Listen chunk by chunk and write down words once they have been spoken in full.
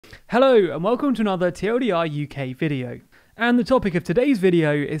Hello and welcome to another TLDR UK video. And the topic of today's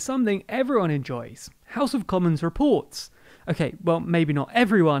video is something everyone enjoys: House of Commons reports. Okay, well maybe not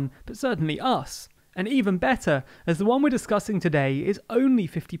everyone, but certainly us. And even better, as the one we're discussing today is only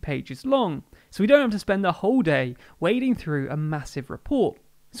 50 pages long, so we don't have to spend the whole day wading through a massive report.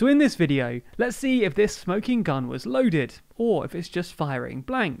 So in this video, let's see if this smoking gun was loaded, or if it's just firing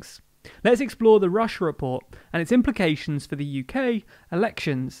blanks. Let's explore the Russia report and its implications for the UK,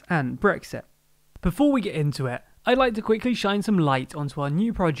 elections and Brexit. Before we get into it, I'd like to quickly shine some light onto our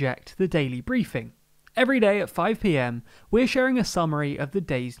new project, the Daily Briefing. Every day at 5 PM, we're sharing a summary of the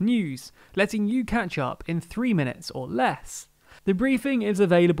day's news, letting you catch up in 3 minutes or less. The briefing is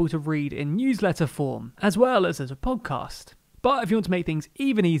available to read in newsletter form, as well as a podcast. But if you want to make things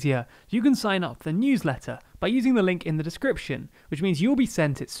even easier, you can sign up for the newsletter by using the link in the description, which means you'll be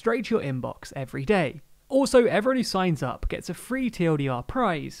sent it straight to your inbox every day. Also, everyone who signs up gets a free TLDR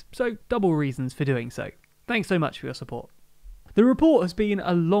prize, so double reasons for doing so. Thanks so much for your support. The report has been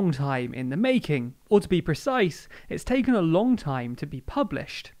a long time in the making, or to be precise, it's taken a long time to be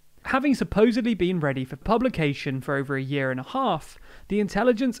published. Having supposedly been ready for publication for over a year and a half, the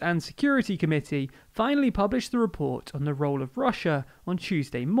Intelligence and Security Committee finally published the report on the role of Russia on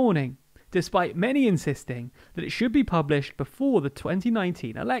Tuesday morning, despite many insisting that it should be published before the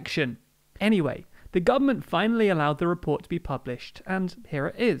 2019 election. Anyway, the government finally allowed the report to be published, and here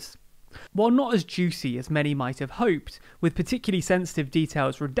it is. While not as juicy as many might have hoped, with particularly sensitive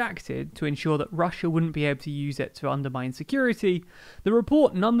details redacted to ensure that Russia wouldn't be able to use it to undermine security, the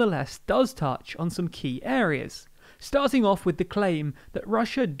report nonetheless does touch on some key areas, starting off with the claim that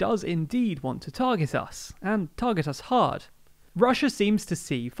Russia does indeed want to target us, and target us hard. Russia seems to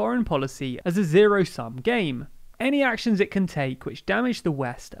see foreign policy as a zero-sum game. Any actions it can take which damage the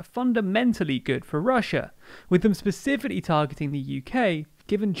West are fundamentally good for Russia, with them specifically targeting the UK,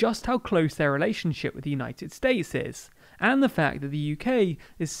 given just how close their relationship with the United States is, and the fact that the UK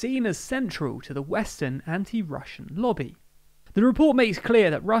is seen as central to the Western anti-Russian lobby. The report makes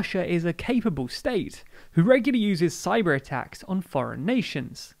clear that Russia is a capable state, who regularly uses cyber attacks on foreign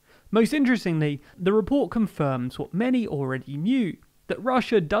nations. Most interestingly, the report confirms what many already knew, that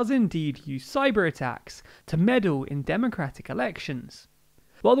Russia does indeed use cyber attacks to meddle in democratic elections.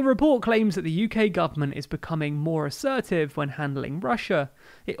 While the report claims that the UK government is becoming more assertive when handling Russia,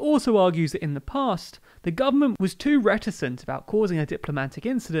 it also argues that in the past, the government was too reticent about causing a diplomatic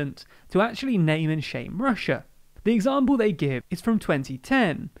incident to actually name and shame Russia. The example they give is from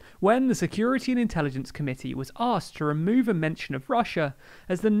 2010, when the Security and Intelligence Committee was asked to remove a mention of Russia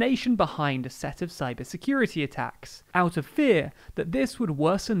as the nation behind a set of cybersecurity attacks, out of fear that this would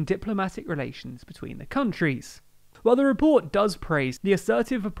worsen diplomatic relations between the countries. While the report does praise the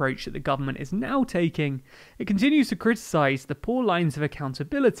assertive approach that the government is now taking, it continues to criticise the poor lines of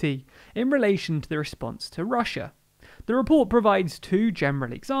accountability in relation to the response to Russia. The report provides two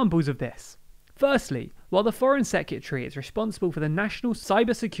general examples of this. Firstly, while the Foreign Secretary is responsible for the National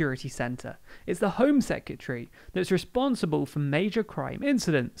Cybersecurity Centre, it's the Home Secretary that's responsible for major crime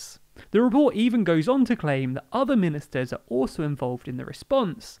incidents. The report even goes on to claim that other ministers are also involved in the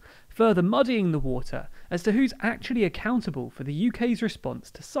response, further muddying the water as to who's actually accountable for the UK's response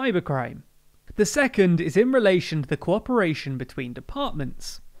to cybercrime. The second is in relation to the cooperation between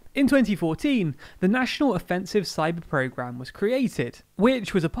departments. In 2014, the National Offensive Cyber Programme was created,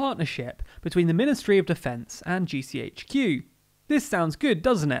 which was a partnership between the Ministry of Defence and GCHQ. This sounds good,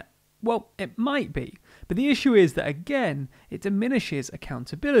 doesn't it? Well, it might be, but the issue is that again, it diminishes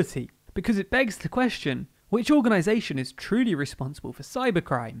accountability, because it begs the question, which organisation is truly responsible for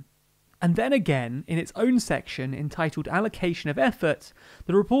cybercrime? And then again, in its own section entitled Allocation of Effort,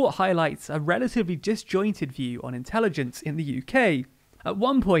 the report highlights a relatively disjointed view on intelligence in the UK, at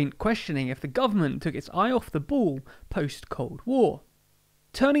one point questioning if the government took its eye off the ball post-Cold War.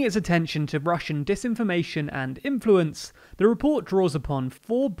 Turning its attention to Russian disinformation and influence, the report draws upon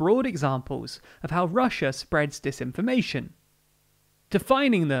 4 broad examples of how Russia spreads disinformation,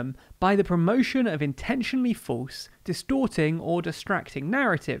 defining them by the promotion of intentionally false, distorting or distracting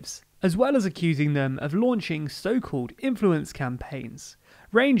narratives, as well as accusing them of launching so-called influence campaigns,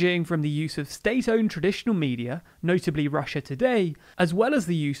 ranging from the use of state-owned traditional media, notably Russia Today, as well as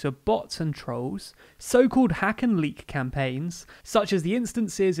the use of bots and trolls, so-called hack and leak campaigns, such as the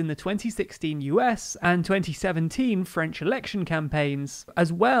instances in the 2016 US and 2017 French election campaigns,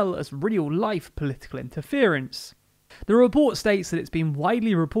 as well as real-life political interference. The report states that it's been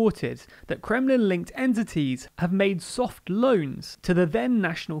widely reported that Kremlin-linked entities have made soft loans to the then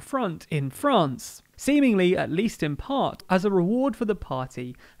National Front in France, seemingly at least in part as a reward for the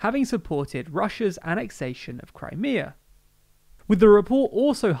party having supported Russia's annexation of Crimea. with the report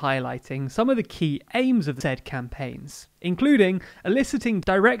also highlighting some of the key aims of said campaigns, including eliciting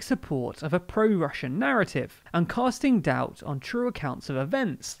direct support of a pro-Russian narrative and casting doubt on true accounts of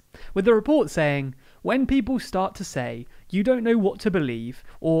events, with the report saying, when people start to say, you don't know what to believe,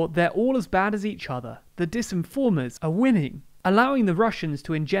 or they're all as bad as each other, the disinformers are winning, allowing the Russians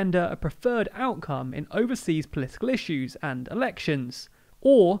to engender a preferred outcome in overseas political issues and elections,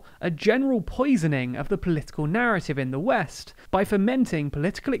 or a general poisoning of the political narrative in the West by fomenting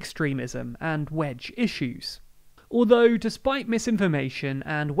political extremism and wedge issues. Although, despite misinformation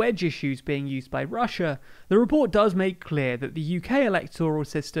and wedge issues being used by Russia, the report does make clear that the UK electoral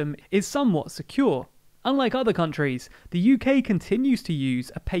system is somewhat secure. Unlike other countries, the UK continues to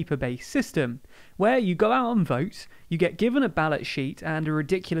use a paper-based system, where you go out and vote, you get given a ballot sheet and a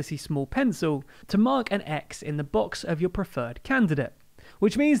ridiculously small pencil to mark an X in the box of your preferred candidate,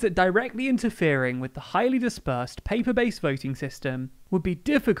 which means that directly interfering with the highly dispersed paper-based voting system would be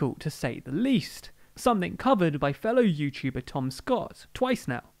difficult to say the least, something covered by fellow YouTuber Tom Scott twice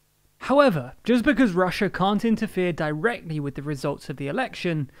now. However, just because Russia can't interfere directly with the results of the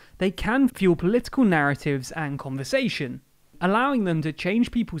election, they can fuel political narratives and conversation, allowing them to change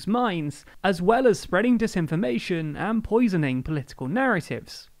people's minds, as well as spreading disinformation and poisoning political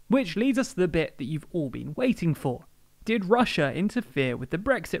narratives. Which leads us to the bit that you've all been waiting for. Did Russia interfere with the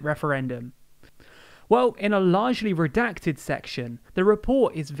Brexit referendum? Well, in a largely redacted section, the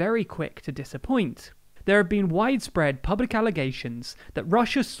report is very quick to disappoint. There have been widespread public allegations that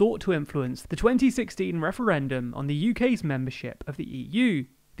Russia sought to influence the 2016 referendum on the UK's membership of the EU.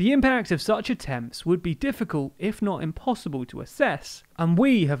 The impact of such attempts would be difficult, if not impossible, to assess, and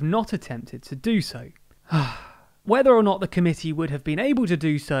we have not attempted to do so. Whether or not the committee would have been able to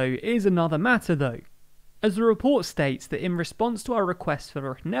do so is another matter though, as the report states that in response to our request for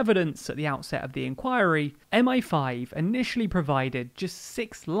written evidence at the outset of the inquiry, MI5 initially provided just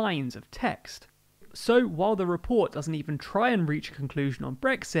 6 lines of text. So while the report doesn't even try and reach a conclusion on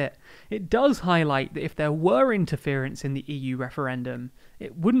Brexit, it does highlight that if there were interference in the EU referendum,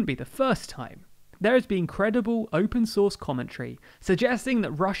 it wouldn't be the first time. There has been credible open source commentary suggesting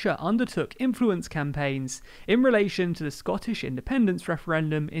that Russia undertook influence campaigns in relation to the Scottish independence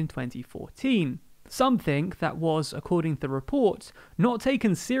referendum in 2014, something that was, according to the report, not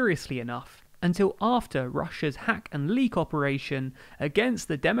taken seriously enough until after Russia's hack and leak operation against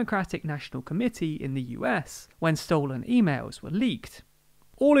the Democratic National Committee in the US, when stolen emails were leaked.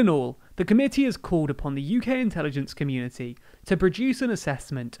 All in all, the committee has called upon the UK intelligence community to produce an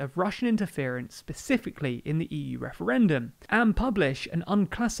assessment of Russian interference specifically in the EU referendum, and publish an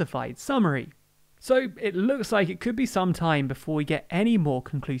unclassified summary. So it looks like it could be some time before we get any more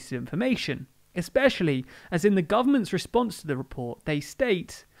conclusive information, especially as in the government's response to the report they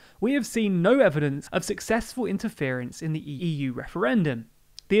state, "We have seen no evidence of successful interference in the EU referendum.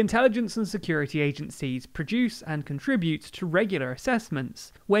 The intelligence and security agencies produce and contribute to regular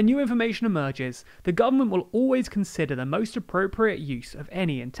assessments. When new information emerges, the government will always consider the most appropriate use of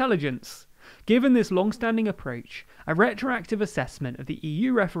any intelligence. Given this long-standing approach, a retroactive assessment of the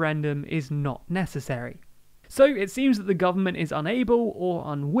EU referendum is not necessary." So it seems that the government is unable or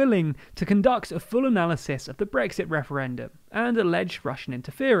unwilling to conduct a full analysis of the Brexit referendum and alleged Russian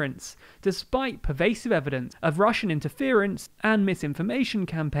interference, despite pervasive evidence of Russian interference and misinformation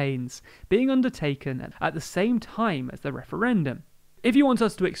campaigns being undertaken at the same time as the referendum. If you want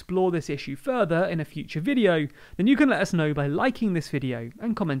us to explore this issue further in a future video, then you can let us know by liking this video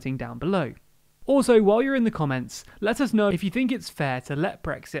and commenting down below. Also, while you're in the comments, let us know if you think it's fair to let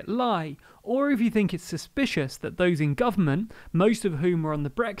Brexit lie, or if you think it's suspicious that those in government, most of whom are on the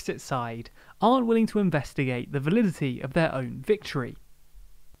Brexit side, aren't willing to investigate the validity of their own victory.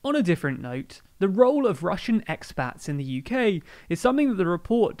 On a different note, the role of Russian expats in the UK is something that the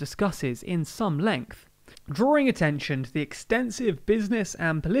report discusses in some length, drawing attention to the extensive business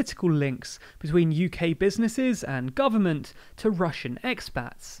and political links between UK businesses and government to Russian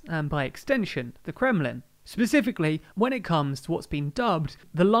expats, and by extension, the Kremlin, specifically when it comes to what's been dubbed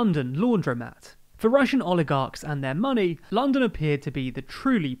the London laundromat. For Russian oligarchs and their money, London appeared to be the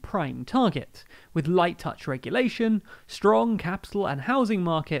truly prime target, with light touch regulation, strong capital and housing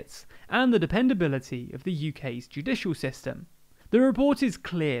markets, and the dependability of the UK's judicial system. The report is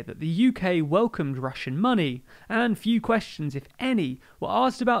clear that the UK welcomed Russian money, and few questions, if any, were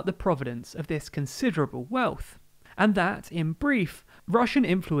asked about the provenance of this considerable wealth. And that, in brief, Russian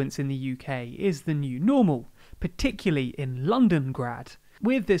influence in the UK is the new normal, particularly in Londongrad,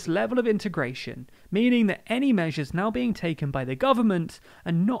 with this level of integration meaning that any measures now being taken by the government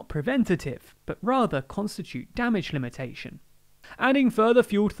are not preventative, but rather constitute damage limitation. Adding further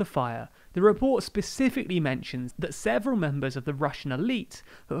fuel to the fire, The report specifically mentions that several members of the Russian elite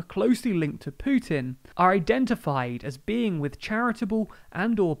who are closely linked to Putin are identified as being with charitable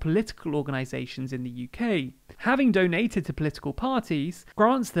and/or political organisations in the UK. Having donated to political parties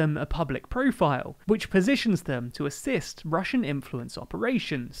grants them a public profile, which positions them to assist Russian influence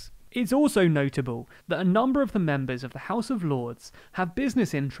operations. It's also notable that a number of the members of the House of Lords have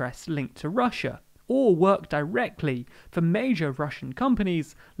business interests linked to Russia, or work directly for major Russian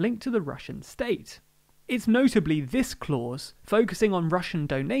companies linked to the Russian state. It's notably this clause, focusing on Russian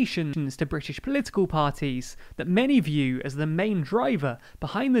donations to British political parties, that many view as the main driver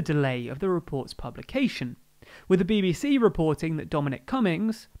behind the delay of the report's publication, with the BBC reporting that Dominic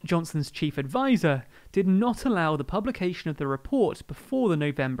Cummings, Johnson's chief advisor, did not allow the publication of the report before the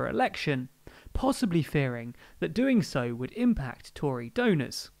November election, possibly fearing that doing so would impact Tory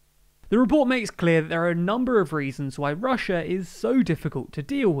donors. The report makes clear that there are a number of reasons why Russia is so difficult to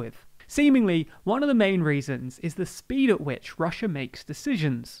deal with. Seemingly, one of the main reasons is the speed at which Russia makes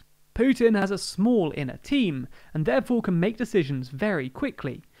decisions. Putin has a small inner team, and therefore can make decisions very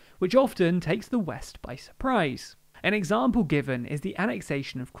quickly, which often takes the West by surprise. An example given is the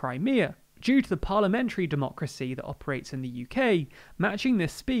annexation of Crimea. Due to the parliamentary democracy that operates in the UK, matching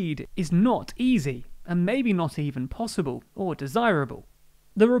this speed is not easy, and maybe not even possible or desirable.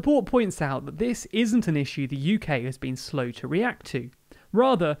 The report points out that this isn't an issue the UK has been slow to react to.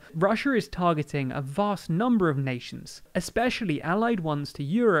 Rather, Russia is targeting a vast number of nations, especially allied ones to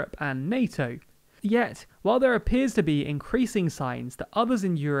Europe and NATO. Yet, while there appears to be increasing signs that others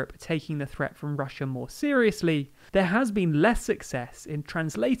in Europe are taking the threat from Russia more seriously, there has been less success in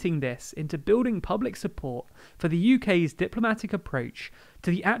translating this into building public support for the UK's diplomatic approach to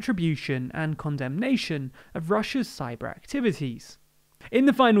the attribution and condemnation of Russia's cyber activities. In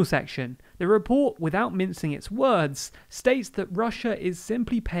the final section, the report, without mincing its words, states that Russia is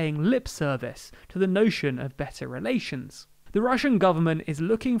simply paying lip service to the notion of better relations. The Russian government is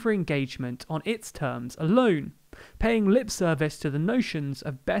looking for engagement on its terms alone, paying lip service to the notions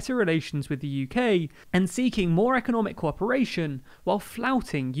of better relations with the UK and seeking more economic cooperation while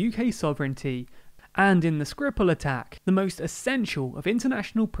flouting UK sovereignty and, in the Skripal attack, the most essential of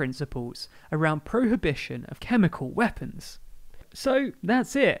international principles around prohibition of chemical weapons. So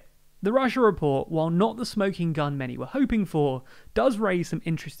that's it. The Russia report, while not the smoking gun many were hoping for, does raise some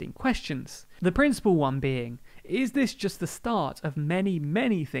interesting questions. The principal one being, is this just the start of many,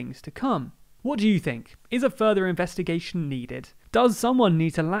 many things to come? What do you think? Is a further investigation needed? Does someone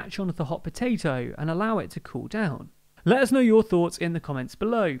need to latch onto the hot potato and allow it to cool down? Let us know your thoughts in the comments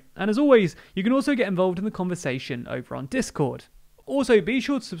below. And as always, you can also get involved in the conversation over on Discord. Also, be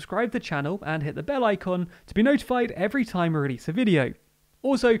sure to subscribe to the channel and hit the bell icon to be notified every time I release a video.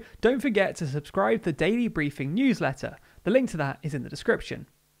 Also, don't forget to subscribe to the Daily Briefing newsletter. The link to that is in the description.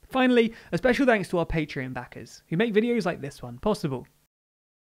 Finally, a special thanks to our Patreon backers, who make videos like this one possible.